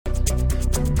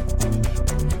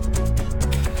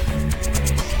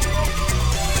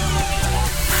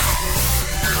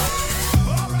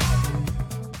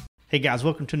Hey guys,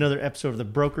 welcome to another episode of the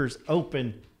Brokers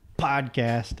Open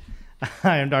podcast.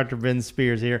 I am Dr. Ben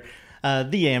Spears here,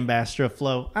 the ambassador of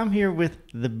Flow. I'm here with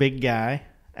the big guy,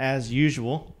 as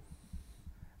usual,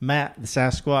 Matt, the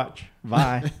Sasquatch.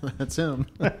 Bye. That's him.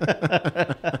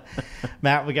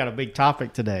 Matt, we got a big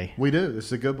topic today. We do. This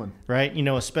is a good one. Right? You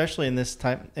know, especially in this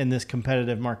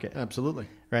competitive market. Absolutely.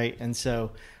 Right? And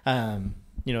so,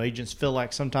 agents feel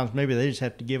like sometimes maybe they just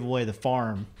have to give away the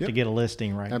farm to get a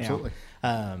listing right Absolutely.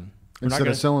 now. Instead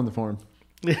of selling the farm.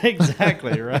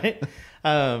 Exactly, right?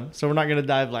 So we're not going to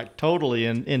dive totally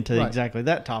into exactly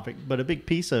that topic, but a big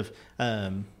piece of,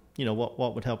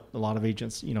 what would help a lot of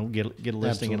agents, get a listing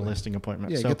Absolutely. and a listing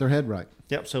appointment. Yeah, so, get their head right.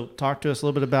 Yep. So talk to us a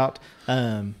little bit about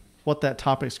what that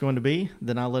topic's going to be.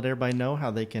 Then I'll let everybody know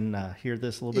how they can hear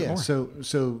this a little bit more.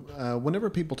 So whenever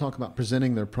people talk about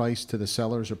presenting their price to the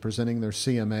sellers or presenting their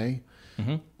CMA,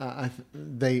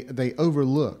 they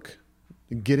overlook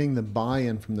getting the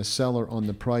buy-in from the seller on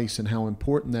the price and how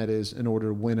important that is in order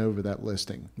to win over that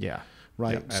listing. Yeah.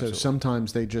 Right. Yep, so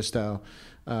sometimes they just,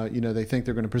 they think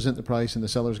they're going to present the price and the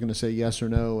seller's going to say yes or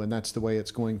no, and that's the way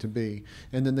it's going to be.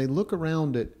 And then they look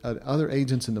around at other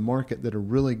agents in the market that are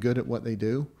really good at what they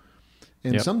do.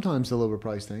 And sometimes they'll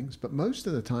overprice things, but most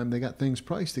of the time they got things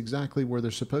priced exactly where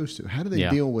they're supposed to. How do they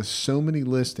deal with so many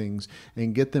listings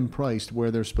and get them priced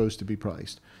where they're supposed to be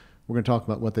priced? We're going to talk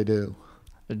about what they do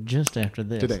just after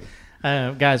this. Today.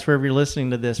 Guys, wherever you're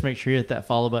listening to this, make sure you hit that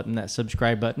follow button, that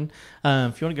subscribe button.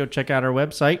 If you want to go check out our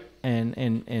website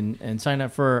and sign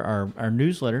up for our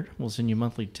newsletter, we'll send you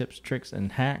monthly tips, tricks,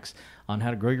 and hacks on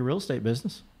how to grow your real estate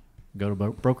business. Go to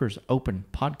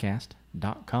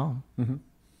brokersopenpodcast.com.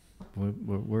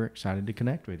 Mm-hmm. We're excited to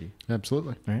connect with you.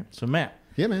 Absolutely. All right. So, Matt.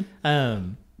 Yeah,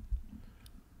 man.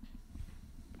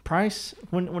 Price,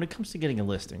 when it comes to getting a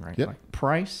listing, right? Yep.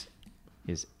 Price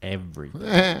is everything.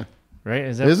 Yeah. Right?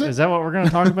 Is it? What we're going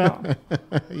to talk about?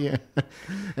 Yeah.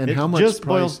 And it how much just price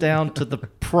boils down to the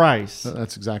price.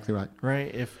 That's exactly right.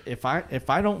 Right? If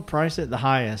I don't price it the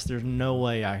highest, there's no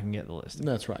way I can get the listing.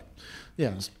 That's right.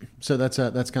 Yeah. So that's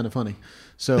kind of funny.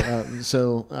 So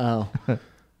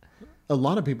a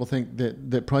lot of people think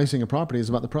that pricing a property is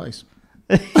about the price.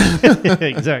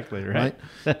 Exactly, right?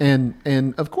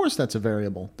 And of course that's a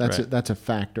variable. That's right. That's a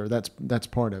factor. That's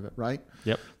part of it, right?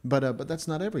 Yep. But that's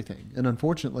not everything. And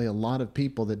unfortunately, a lot of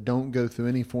people that don't go through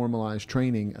any formalized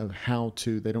training of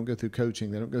they don't go through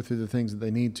coaching, they don't go through the things that they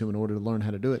need to in order to learn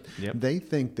how to do it. Yep. They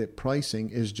think that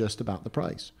pricing is just about the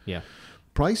price. Yeah.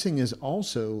 Pricing is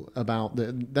also about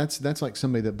that's like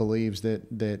somebody that believes that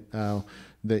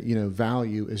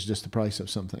value is just the price of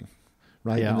something.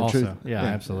 Right. Yeah. And Also. Yeah.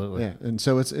 Absolutely. Yeah. And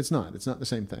so it's not the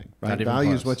same thing. Right. Not even Value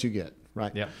close. is what you get.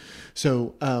 Right. Yep.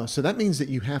 So that means that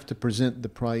you have to present the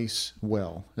price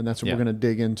well, and that's what Yeah. we're going to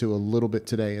dig into a little bit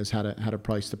today is how to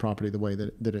price the property the way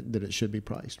that it should be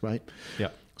priced. Right.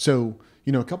 Yeah. So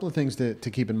a couple of things to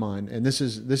keep in mind, and this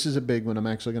is a big one. I'm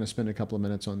actually going to spend a couple of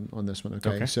minutes on this one.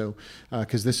 Okay. So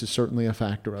because this is certainly a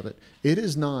factor of it. It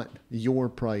is not your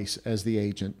price as the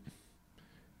agent.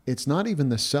 It's not even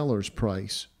the seller's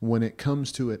price when it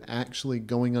comes to it actually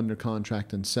going under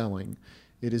contract and selling.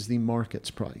 It is the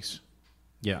market's price.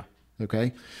 Yeah.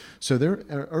 Okay. So there,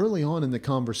 early on in the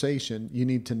conversation, you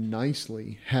need to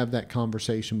nicely have that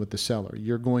conversation with the seller.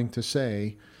 You're going to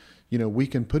say, we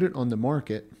can put it on the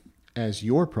market as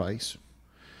your price,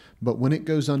 but when it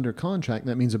goes under contract,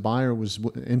 that means a buyer was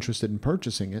interested in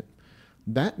purchasing it.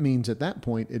 That means at that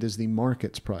point, it is the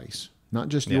market's price. Not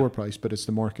just your price, but it's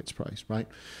the market's price, right?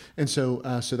 And so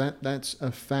that's a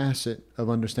facet of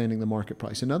understanding the market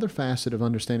price. Another facet of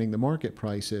understanding the market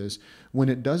price is when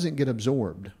it doesn't get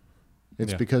absorbed,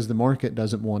 it's because the market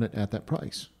doesn't want it at that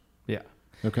price. Yeah.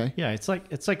 Okay. Yeah. It's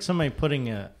like somebody putting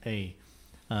a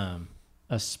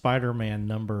Spider-Man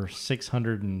number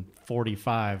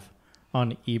 645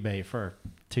 on eBay for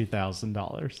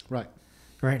 $2,000. Right.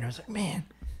 Right. And I was like, man,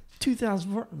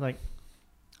 $2,000. Like.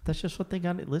 That's just what they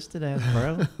got it listed as,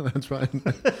 bro. That's right.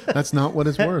 That's not what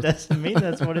it's worth. That's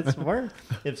what it's worth.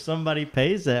 If somebody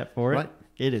pays that for it,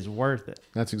 it is worth it.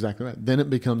 That's exactly right. Then it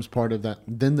becomes part of that.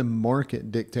 Then the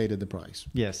market dictated the price.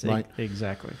 Yes, right.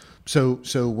 Exactly. So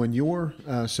when you're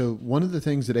one of the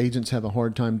things that agents have a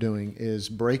hard time doing is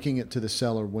breaking it to the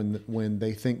seller when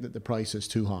they think that the price is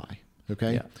too high.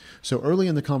 Okay. Yeah. So early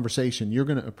in the conversation, you're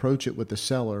going to approach it with the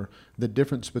seller, the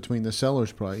difference between the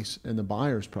seller's price and the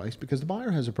buyer's price, because the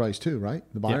buyer has a price too, right?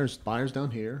 The buyer's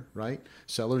down here, right?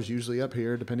 Seller's usually up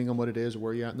here, depending on what it is,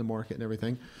 where you're at in the market and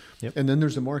everything. Yep. And then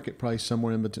there's a market price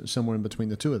somewhere in between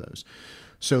the two of those.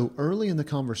 So early in the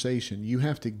conversation, you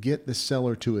have to get the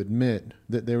seller to admit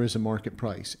that there is a market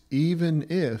price, even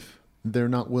if they're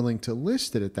not willing to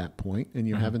list it at that point, and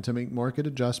you're having to make market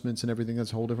adjustments and everything.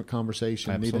 That's a whole different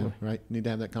conversation. Absolutely. Need to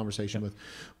have that conversation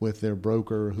with their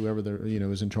broker or whoever they're,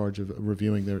 is in charge of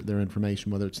reviewing their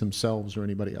information, whether it's themselves or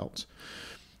anybody else.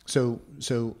 So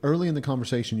early in the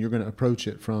conversation, you're going to approach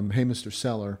it from, hey, Mr.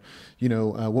 Seller,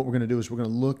 what we're going to do is we're going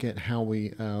to look at how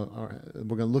we're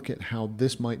going to look at how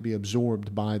this might be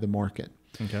absorbed by the market.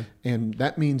 Okay. And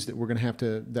that means that we're going to have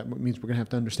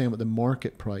to understand what the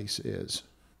market price is.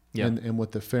 Yep. And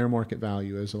what the fair market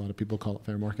value is. A lot of people call it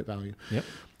fair market value. Yep.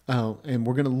 And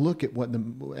we're going to look at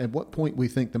at what point we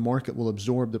think the market will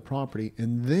absorb the property,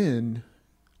 and then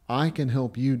I can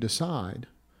help you decide,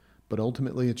 but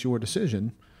ultimately it's your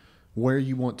decision, where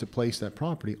you want to place that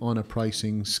property on a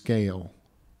pricing scale.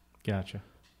 Gotcha.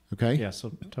 Okay? Yeah,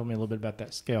 so tell me a little bit about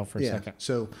that scale for a second.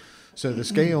 So the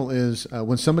scale is,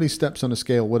 when somebody steps on a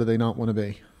scale, what do they not want to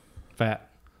be? Fat.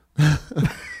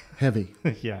 Heavy.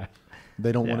 Yeah.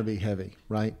 They don't want to be heavy,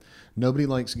 right? Nobody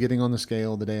likes getting on the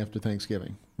scale the day after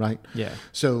Thanksgiving, right? Yeah.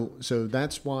 So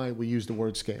that's why we use the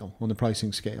word scale on the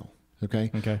pricing scale,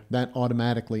 okay? Okay. That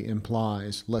automatically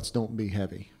implies let's don't be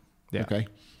heavy, Yeah. okay?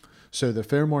 So the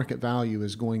fair market value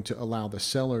is going to allow the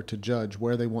seller to judge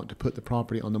where they want to put the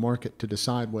property on the market to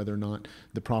decide whether or not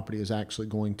the property is actually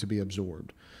going to be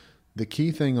absorbed. The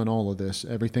key thing on all of this,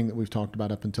 everything that we've talked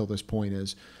about up until this point,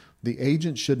 is the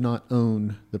agent should not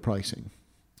own the pricing.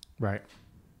 Right.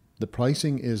 The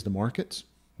pricing is the markets.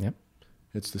 Yep.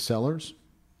 It's the sellers.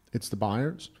 It's the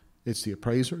buyers. It's the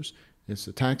appraisers. It's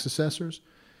the tax assessors.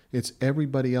 It's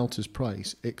everybody else's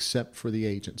price except for the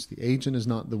agents. The agent is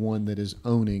not the one that is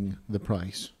owning the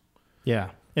price.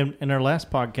 Yeah. And in our last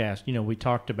podcast, we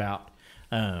talked about,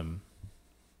 of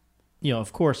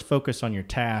course, focus on your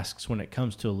tasks when it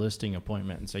comes to a listing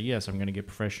appointment and say, yes, I'm going to get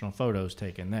professional photos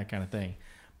taken, that kind of thing.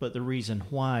 But the reason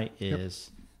why is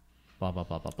blah, blah,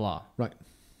 blah, blah, blah. Right.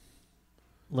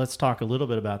 Let's talk a little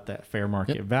bit about that fair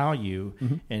market value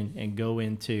and go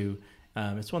into,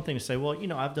 it's one thing to say, well,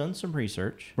 I've done some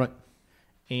research. Right.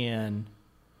 And,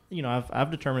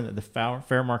 I've determined that the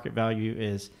fair market value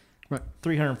is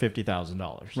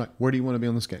 $350,000. Right. Where do you want to be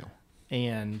on the scale?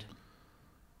 And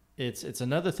it's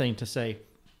another thing to say,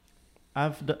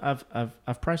 I've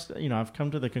priced, I've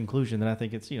come to the conclusion that I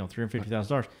think it's,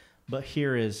 $350,000, but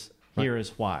here is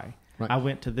why. Right. I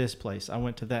went to this place. I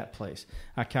went to that place.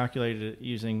 I calculated it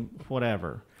using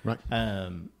whatever. Right.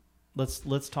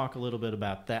 Let's talk a little bit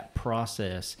about that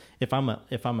process. If I'm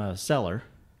a seller,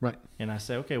 right, and I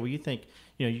say, okay, well, you think,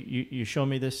 you show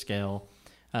me this scale,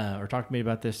 or talk to me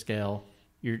about this scale.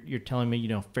 You're telling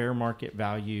me, fair market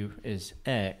value is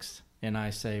X, and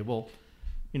I say, well,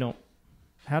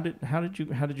 how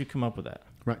did you come up with that?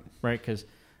 Right. Right. Because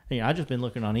I just been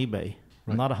looking on eBay.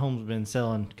 Right. A lot of homes have been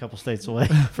selling a couple states away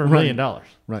for $1 million.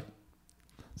 Right.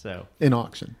 So in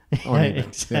auction. On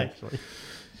exactly.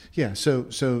 Yeah. So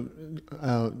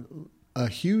a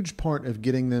huge part of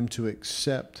getting them to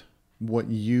accept what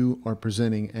you are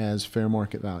presenting as fair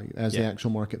market value, as the actual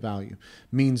market value,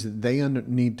 means that they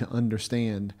need to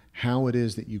understand how it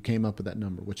is that you came up with that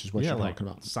number, which is what you're talking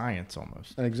about. Science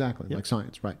almost. Exactly, like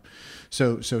science, right.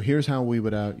 So here's how we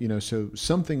would, so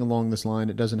something along this line,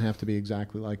 it doesn't have to be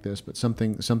exactly like this, but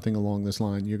something along this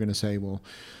line, you're going to say, well,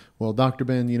 Dr.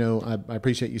 Ben, I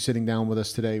appreciate you sitting down with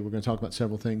us today. We're going to talk about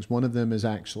several things. One of them is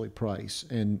actually price.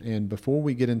 And before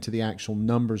we get into the actual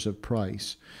numbers of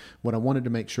price, what I wanted to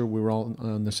make sure we were all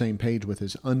on the same page with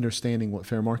is understanding what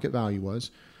fair market value was.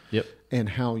 Yep. And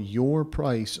how your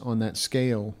price on that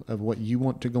scale of what you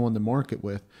want to go on the market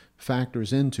with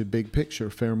factors into big picture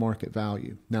fair market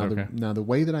value. Now, the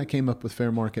way that I came up with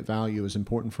fair market value is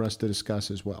important for us to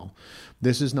discuss as well.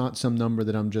 This is not some number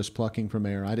that I'm just plucking from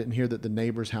air. I didn't hear that the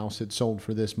neighbor's house had sold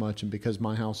for this much, and because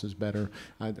my house is better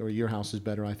or your house is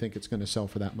better, I think it's going to sell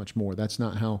for that much more. That's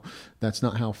not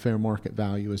how fair market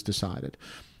value is decided.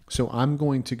 So I'm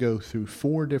going to go through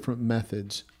 4 different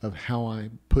methods of how I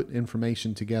put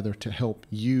information together to help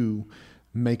you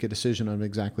make a decision on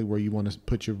exactly where you want to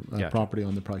put your property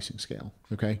on the pricing scale.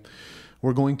 Okay.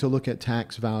 We're going to look at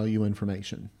tax value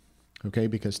information. Okay.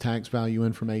 Because tax value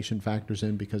information factors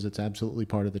in because it's absolutely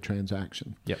part of the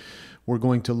transaction. Yep. We're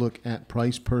going to look at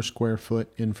price per square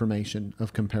foot information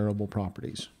of comparable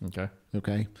properties.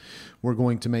 Okay. We're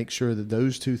going to make sure that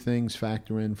those 2 things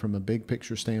factor in from a big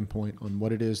picture standpoint on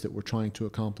what it is that we're trying to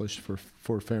accomplish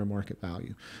for fair market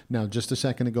value. Now, just a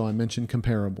second ago, I mentioned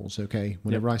comparables. Okay.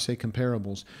 Whenever I say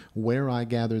comparables, where I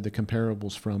gather the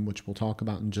comparables from, which we'll talk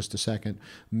about in just a second,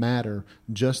 matter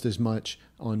just as much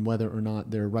on whether or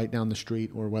not they're right down the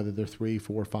street or whether they're 3,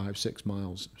 4, 5, 6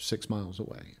 miles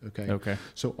away. Okay. Okay.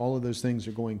 So all of those things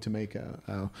are going to make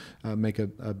a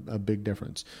big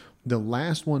difference. The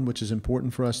last one, which is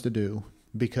important for us to do,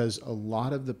 because a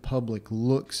lot of the public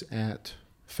looks at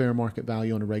fair market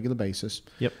value on a regular basis.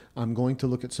 Yep. I'm going to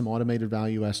look at some automated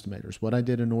value estimators. What I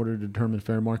did in order to determine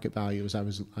fair market value is I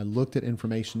looked at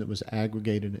information that was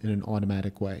aggregated in an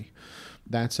automatic way.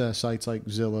 That's sites like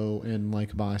Zillow and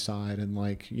like BuySide and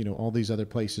like, all these other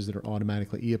places that are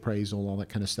automatically e-appraisal, all that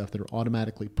kind of stuff that are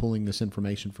automatically pulling this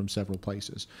information from several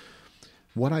places.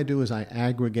 What I do is I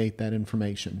aggregate that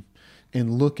information and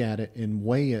look at it and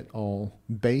weigh it all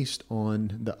based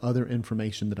on the other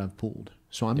information that I've pulled.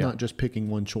 So I'm not just picking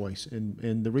one choice.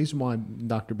 And the reason why,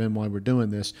 Dr. Ben, why we're doing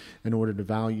this in order to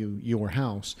value your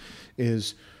house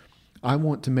is I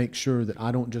want to make sure that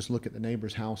I don't just look at the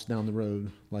neighbor's house down the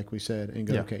road, like we said, and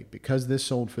go, okay, because this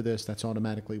sold for this, that's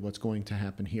automatically what's going to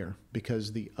happen here.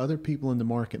 Because the other people in the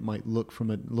market might look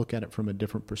at it from a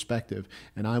different perspective,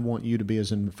 and I want you to be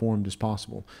as informed as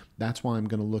possible. That's why I'm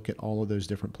going to look at all of those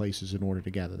different places in order to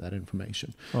gather that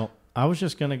information. Well, I was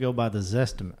just going to go by the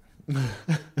Zestimate.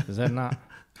 Is that not?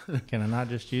 Can I not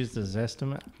just use the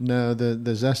Zestimate? No, the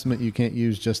Zestimate, you can't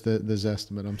use just the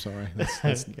Zestimate. I'm sorry. That's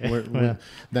Okay.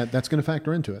 that's going to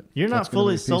factor into it. You're not That's gonna be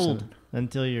fully a piece of sold it.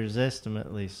 until your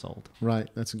Zestimately sold. Right.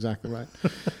 That's exactly right.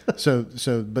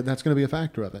 But that's going to be a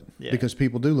factor of it because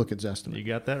people do look at Zestimate. You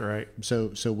got that right.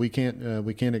 So we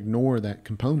can't ignore that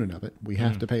component of it. We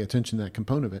have to pay attention to that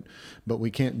component of it, but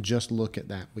we can't just look at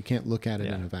that. We can't look at it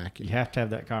in a vacuum. You have to have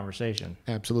that conversation.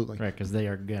 Absolutely. Right, because they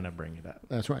are going to bring it up.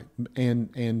 That's right.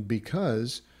 And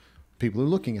because people are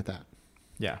looking at that.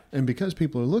 Yeah. And because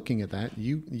people are looking at that,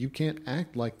 you can't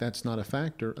act like that's not a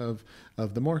factor of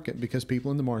the market because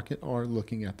people in the market are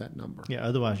looking at that number. Yeah,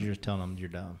 otherwise you're just telling them you're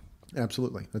dumb.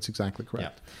 Absolutely. That's exactly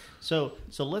correct. Yeah. So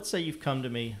let's say you've come to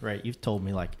me, right? You've told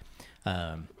me like,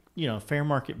 fair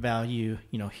market value,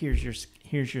 here's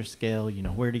your scale,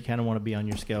 where do you kind of want to be on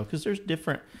your scale? Because there's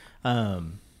different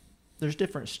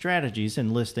strategies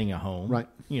in listing a home. Right.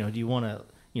 Do you want to,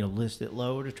 list it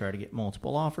low to try to get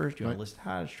multiple offers? Do you want to list it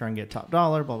high to try and get top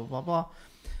dollar, blah, blah, blah,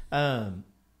 blah.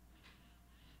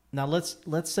 Now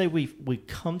let's say we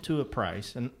come to a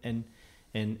price and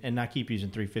not keep using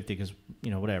 350 because,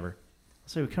 whatever.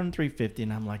 So we come to 350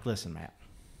 and I'm like, listen, Matt,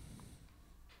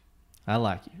 I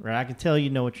like you, right? I can tell you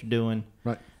know what you're doing.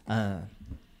 Right.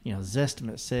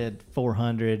 Zestimate said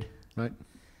 400. Right.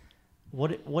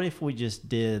 What if we just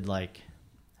did like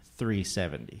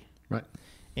 370? Right.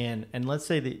 And let's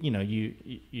say that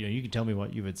you can tell me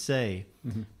what you would say,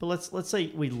 but let's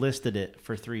say we listed it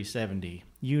for 370.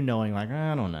 You knowing like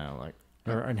I don't know, like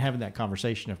and having that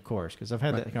conversation, of course, because I've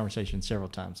had that conversation several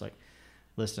times. Like,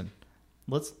 listen,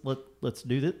 let's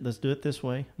do it. Let's do it this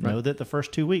way. Right. Know that the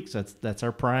first 2 weeks that's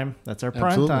our prime. That's our prime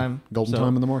Absolutely. time, Golden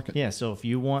time in the market. Yeah. So if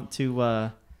you want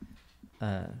to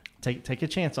take a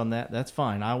chance on that, that's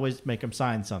fine. I always make them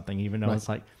sign something, even though it's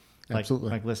like. Absolutely.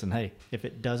 Like, listen, hey, if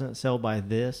it doesn't sell by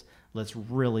this, let's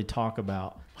really talk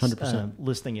about 100%.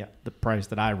 Listing at the price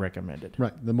that I recommended.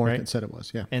 Right. The market said it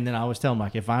was. Yeah. And then I always tell them,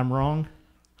 like, if I'm wrong,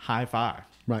 high five.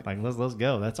 Right. Like, let's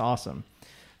go. That's awesome.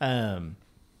 But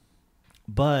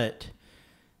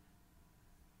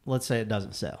let's say it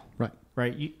doesn't sell. Right.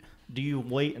 Right. Do you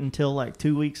wait until like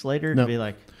 2 weeks later to be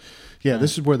like? Yeah,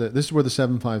 this is where the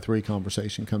 753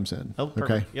 conversation comes in. Oh,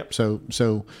 perfect. Okay. Yep.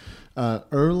 So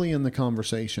early in the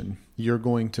conversation, you're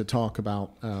going to talk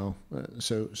about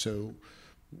so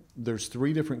there's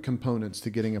 3 different components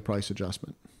to getting a price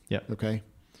adjustment. Yep. Okay.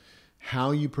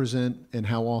 How you present and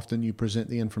how often you present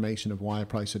the information of why a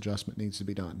price adjustment needs to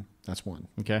be done. That's 1.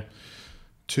 Okay.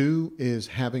 2 is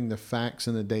having the facts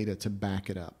and the data to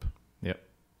back it up. Yep.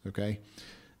 Okay.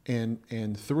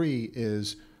 And 3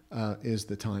 is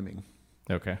the timing.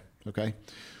 Okay. Okay.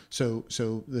 So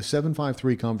the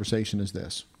 753 conversation is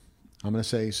this. I'm going to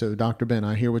say, so Dr. Ben,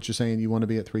 I hear what you're saying. You want to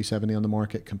be at 370 on the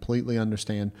market. Completely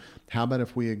understand. How about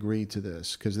if we agree to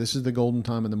this? Because this is the golden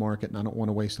time in the market and I don't want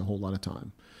to waste a whole lot of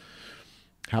time.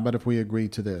 How about if we agree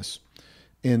to this?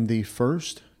 In the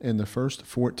first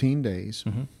 14 days,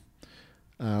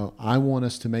 I want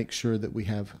us to make sure that we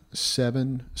have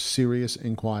 7 serious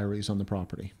inquiries on the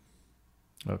property.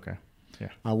 Okay. Yeah.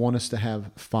 I want us to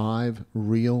have 5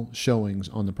 real showings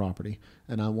on the property,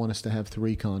 and I want us to have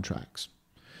 3 contracts.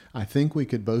 I think we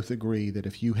could both agree that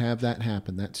if you have that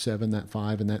happen, that 7, that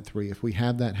 5, and that 3, if we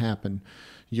have that happen,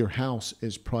 your house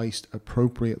is priced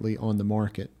appropriately on the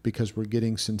market because we're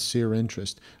getting sincere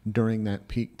interest during that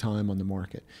peak time on the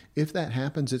market. If that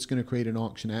happens, it's going to create an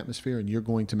auction atmosphere, and you're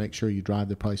going to make sure you drive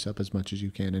the price up as much as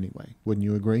you can anyway. Wouldn't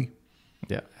you agree?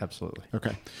 Yeah, absolutely.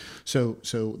 Okay. So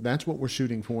that's what we're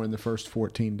shooting for in the first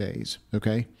 14 days.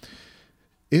 Okay.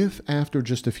 If after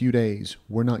just a few days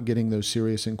we're not getting those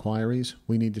serious inquiries,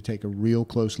 we need to take a real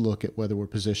close look at whether we're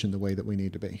positioned the way that we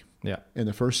need to be. Yeah. In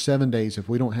the first 7 days, if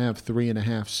we don't have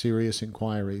 3.5 serious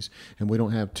inquiries and we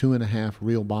don't have 2.5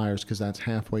 real buyers, because that's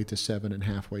halfway to 7 and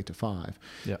halfway to 5,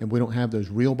 Yeah. and we don't have those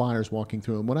real buyers walking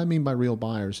through. And what I mean by real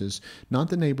buyers is not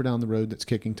the neighbor down the road that's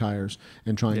kicking tires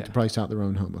and trying to price out their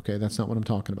own home. Okay, that's not what I'm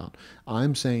talking about.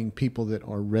 I'm saying people that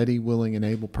are ready, willing, and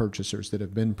able purchasers that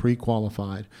have been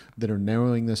pre-qualified, that are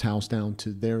narrowing this house down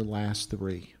to their last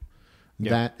 3.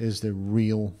 Yeah. That is a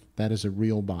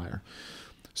real buyer.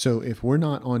 So if we're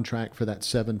not on track for that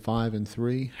 7, 5, and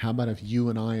 3, how about if you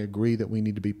and I agree that we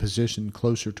need to be positioned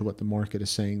closer to what the market is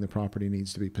saying the property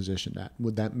needs to be positioned at?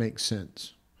 Would that make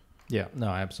sense? Yeah. No,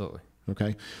 absolutely.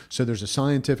 Okay. So there's a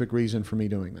scientific reason for me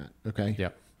doing that. Okay. Yeah.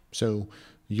 So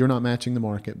you're not matching the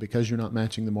market. Because you're not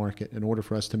matching the market, in order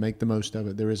for us to make the most of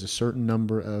it, there is a certain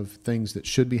number of things that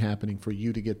should be happening for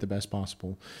you to get the best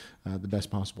possible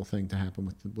thing to happen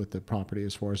with the property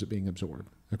as far as it being absorbed.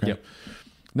 Okay. Yep.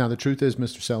 Now, the truth is,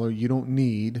 Mr. Seller, you don't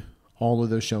need all of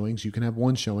those showings. You can have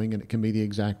one showing and it can be the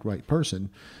exact right person.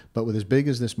 But with as big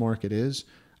as this market is,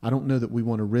 I don't know that we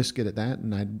want to risk it at that.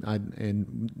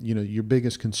 And your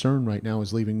biggest concern right now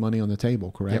is leaving money on the table,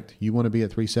 correct? Yep. You want to be at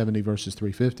 370 versus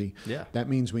 350. Yeah. That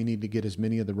means we need to get as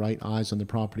many of the right eyes on the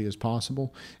property as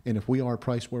possible. And if we are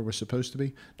priced where we're supposed to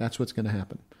be, that's what's going to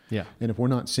happen. Yeah. And if we're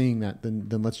not seeing that, then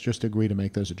let's just agree to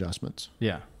make those adjustments.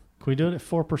 Yeah. Can we do it at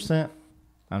 4%?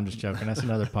 I'm just joking. That's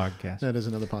another podcast. That is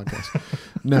another podcast.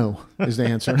 No is the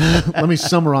answer. Let me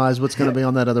summarize what's going to be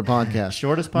on that other podcast.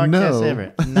 Shortest podcast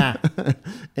ever. Nah.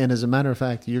 And as a matter of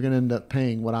fact, you're going to end up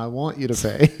paying what I want you to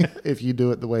pay if you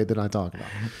do it the way that I talk about.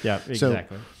 Yeah,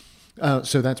 exactly.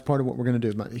 So that's part of what we're going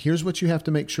to do. But here's what you have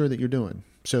to make sure that you're doing.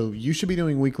 So you should be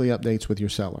doing weekly updates with your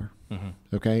seller.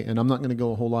 Mm-hmm. Okay. And I'm not going to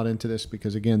go a whole lot into this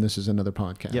because, again, this is another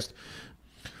podcast. Yep.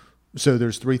 So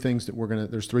there's three things that we're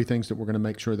gonna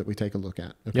make sure that we take a look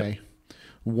at. Okay. Yep.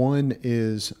 One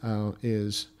is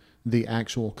the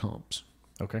actual comps.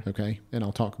 Okay. Okay. And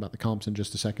I'll talk about the comps in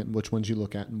just a second, which ones you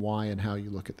look at and why and how you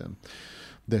look at them.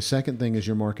 The second thing is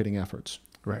your marketing efforts.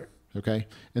 Right. Okay.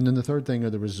 And then the third thing are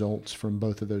the results from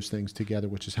both of those things together,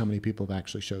 which is how many people have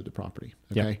actually showed the property.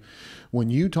 Okay. Yep. When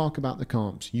you talk about the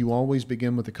comps, you always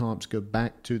begin with the comps, go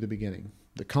back to the beginning.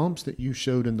 The comps that you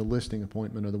showed in the listing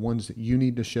appointment are the ones that you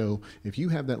need to show. If you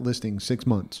have that listing 6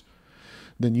 months,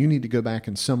 then you need to go back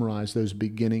and summarize those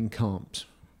beginning comps.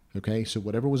 Okay, so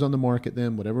whatever was on the market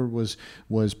then, whatever was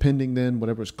pending then,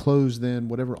 whatever was closed then,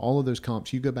 whatever, all of those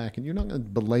comps, you go back and you're not going to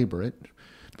belabor it,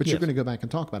 but yes, you're going to go back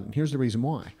and talk about it. And here's the reason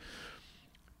why.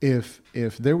 If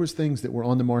there was things that were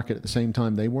on the market at the same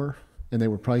time they were, and they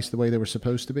were priced the way they were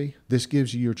supposed to be, this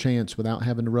gives you your chance without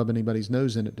having to rub anybody's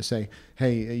nose in it to say,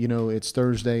 hey, it's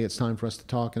Thursday, it's time for us to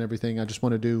talk and everything. I just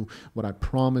want to do what I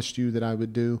promised you that I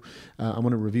would do. I want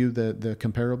to review the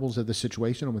comparables of the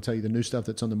situation. I'm going to tell you the new stuff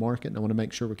that's on the market, and I want to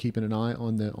make sure we're keeping an eye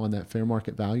on that fair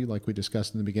market value like we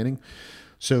discussed in the beginning.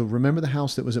 So remember the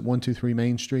house that was at 123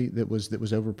 Main Street that was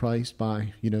overpriced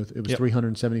by, it was yep.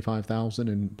 $375,000,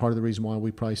 and part of the reason why we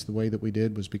priced the way that we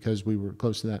did was because we were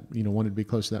close to that, wanted to be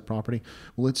close to that property.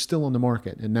 Well, it's still on the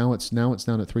market, and now it's down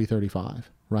at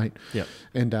 335, right? Yep.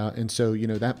 And so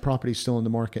that property's still on the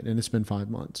market, and it's been 5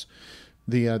 months.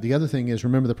 The other thing is,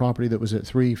 remember the property that was at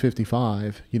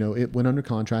 355, it went under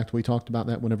contract. We talked about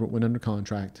that whenever it went under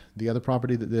contract. The other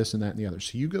property that this and that and the other.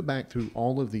 So you go back through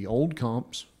all of the old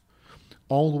comps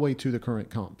all the way to the current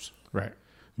comps. Right.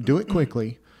 Do it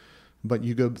quickly, but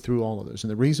you go through all of those.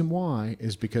 And the reason why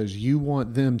is because you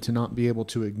want them to not be able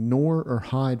to ignore or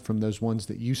hide from those ones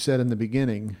that you said in the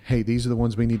beginning, hey, these are the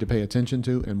ones we need to pay attention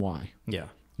to and why. Yeah.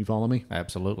 You follow me?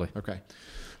 Absolutely. Okay.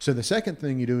 So the second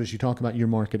thing you do is you talk about your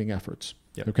marketing efforts.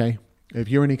 Yep. Okay. If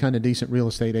you're any kind of decent real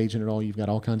estate agent at all, you've got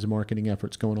all kinds of marketing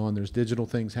efforts going on. There's digital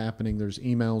things happening. There's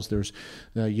emails. There's,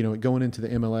 going into the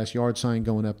MLS yard sign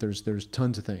going up. There's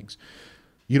tons of things.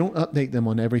 You don't update them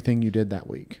on everything you did that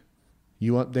week.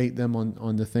 You update them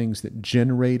on the things that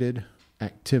generated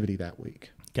activity that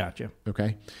week. Gotcha.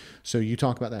 Okay. So you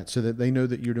talk about that so that they know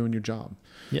that you're doing your job.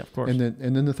 Yeah, of course. And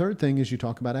then the third thing is you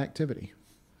talk about activity.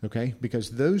 Okay.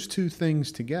 Because those two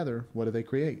things together, what do they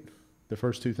create? The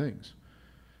first two things.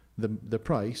 The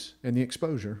price and the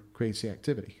exposure creates the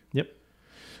activity. Yep.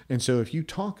 And so if you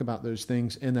talk about those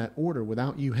things in that order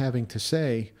without you having to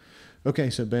say, okay,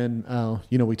 so Ben,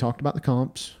 we talked about the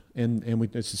comps, and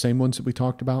it's the same ones that we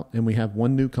talked about, and we have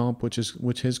one new comp which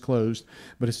has closed,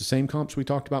 but it's the same comps we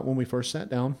talked about when we first sat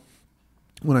down.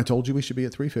 When I told you we should be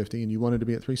at 350 and you wanted to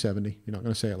be at 370, you're not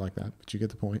going to say it like that, but you get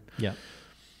the point. Yeah.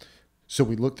 So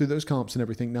we looked through those comps and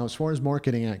everything. Now, as far as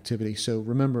marketing activity, so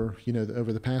remember,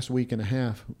 over the past week and a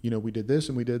half, we did this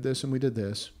and we did this and we did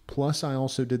this. Plus, I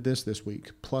also did this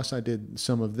week. Plus, I did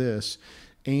some of this.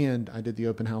 And I did the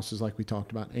open houses like we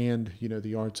talked about. And, the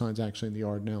yard signs actually in the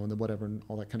yard now and the whatever and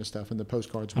all that kind of stuff. And the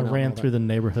postcards. I ran through the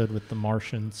neighborhood with the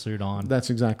Martian suit on. That's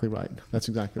exactly right.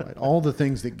 All the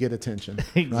things that get attention.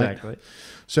 Exactly. Right?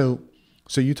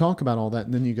 So you talk about all that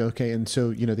and then you go, okay. And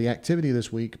so, the activity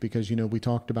this week, because, we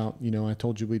talked about, I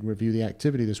told you we'd review the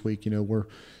activity this week, we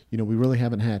really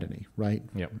haven't had any, right?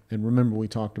 Yep. And remember we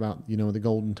talked about, the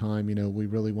golden time, we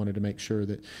really wanted to make sure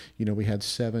that, we had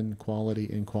 7 quality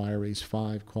inquiries,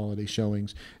 5 quality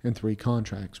showings, and 3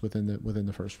 contracts within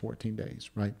the first 14 days,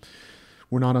 right?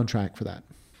 We're not on track for that.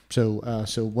 So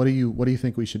what do you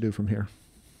think we should do from here?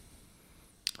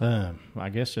 I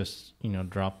guess just,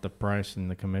 drop the price and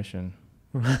the commission.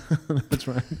 That's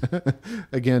right.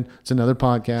 Again, it's another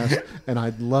podcast, and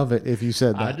I'd love it if you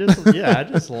said that. I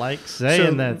just like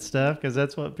saying that stuff because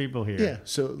that's what people hear. Yeah.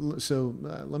 So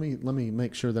let me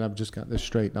make sure that I've just got this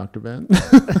straight, Dr. Ben.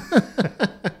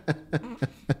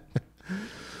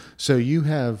 So you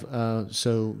have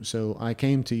so I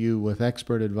came to you with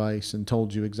expert advice and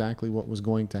told you exactly what was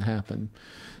going to happen.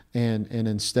 And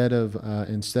instead of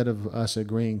us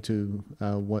agreeing to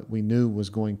what we knew was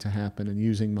going to happen and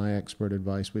using my expert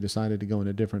advice, we decided to go in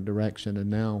a different direction. And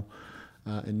now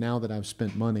that I've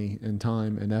spent money and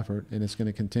time and effort, and it's going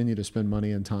to continue to spend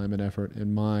money and time and effort,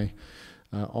 and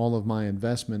all of my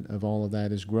investment of all of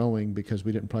that is growing because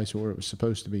we didn't price it where it was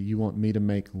supposed to be. You want me to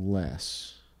make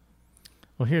less?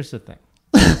 Well, here's the thing.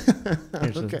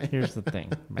 Here's the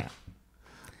thing, Matt.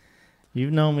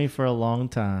 You've known me for a long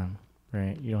time.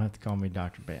 Right, you don't have to call me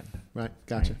Dr. Ben. Right,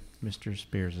 gotcha. Right? Mr.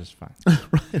 Spears is fine.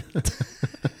 Right.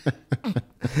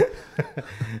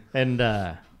 And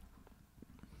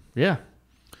yeah.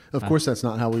 Of course, that's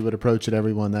not how we would approach it.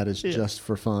 Everyone, that is just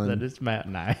for fun. That is Matt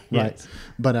and I. Right. Yes.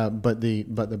 But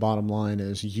the bottom line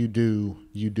is you do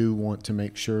want to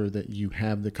make sure that you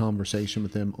have the conversation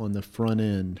with them on the front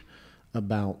end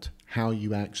about how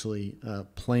you actually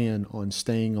plan on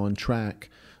staying on track,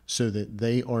 so that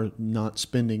they are not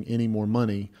spending any more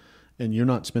money and you're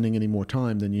not spending any more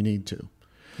time than you need to.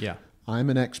 Yeah. I'm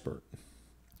an expert.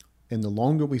 And the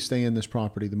longer we stay in this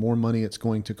property, the more money it's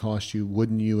going to cost you.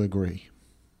 Wouldn't you agree?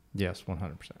 Yes,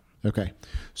 100%. Okay.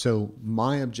 So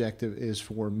my objective is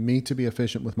for me to be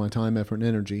efficient with my time, effort, and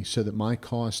energy so that my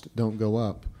costs don't go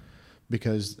up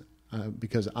because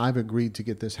I've agreed to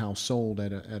get this house sold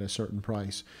at a certain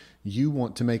price. You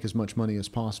want to make as much money as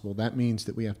possible. That means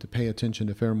that we have to pay attention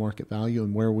to fair market value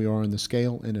and where we are in the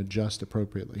scale and adjust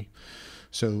appropriately.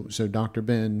 So Dr.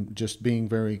 Ben, just being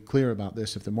very clear about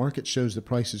this, if the market shows the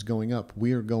price is going up,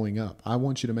 we are going up. I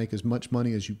want you to make as much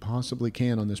money as you possibly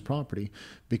can on this property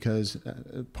because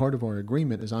part of our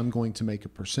agreement is I'm going to make a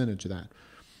percentage of that.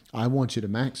 I want you to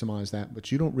maximize that,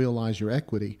 but you don't realize your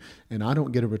equity, and I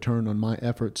don't get a return on my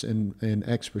efforts and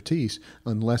expertise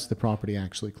unless the property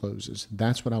actually closes.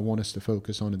 That's what I want us to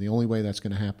focus on, and the only way that's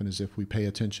going to happen is if we pay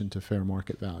attention to fair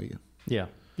market value. Yeah,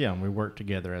 and we work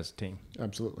together as a team.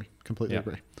 Absolutely. Completely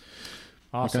agree.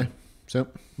 Awesome. Okay, so.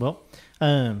 Well,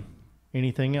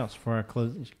 anything else before I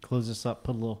close this up?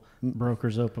 Put a little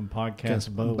Brokers Open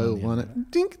podcast bow on it.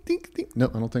 Dink, dink, dink.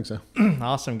 No, I don't think so.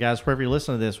 Awesome, guys. Wherever you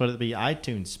listen to this, whether it be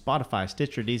iTunes, Spotify,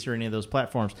 Stitcher, Deezer, any of those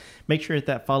platforms, make sure to hit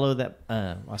that follow, that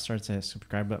I started saying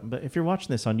subscribe button, but if you're watching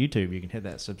this on YouTube, you can hit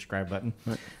that subscribe button.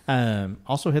 Right.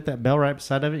 Also hit that bell right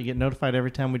beside of it. You get notified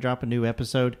every time we drop a new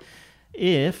episode.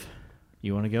 If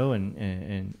you want to go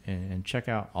and check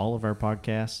out all of our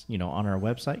podcasts, on our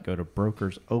website, go to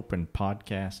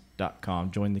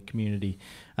brokersopenpodcast.com. Join the community.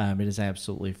 It is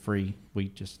absolutely free. We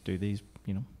just do these,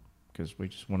 because we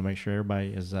just want to make sure everybody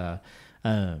is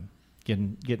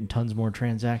getting tons more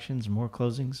transactions, more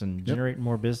closings, and generating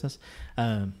more business.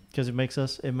 Because it makes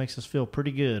us feel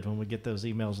pretty good when we get those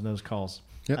emails and those calls.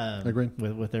 Yep, agreed.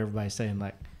 With everybody saying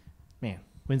like, man,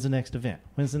 when's the next event?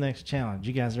 When's the next challenge?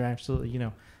 You guys are absolutely,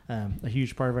 a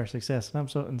huge part of our success,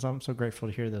 and I'm so grateful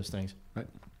to hear those things. Right.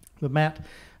 But Matt,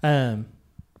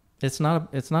 it's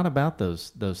not about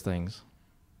those things.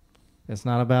 It's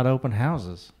not about open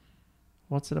houses.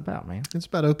 What's it about, man? It's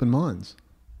about open minds.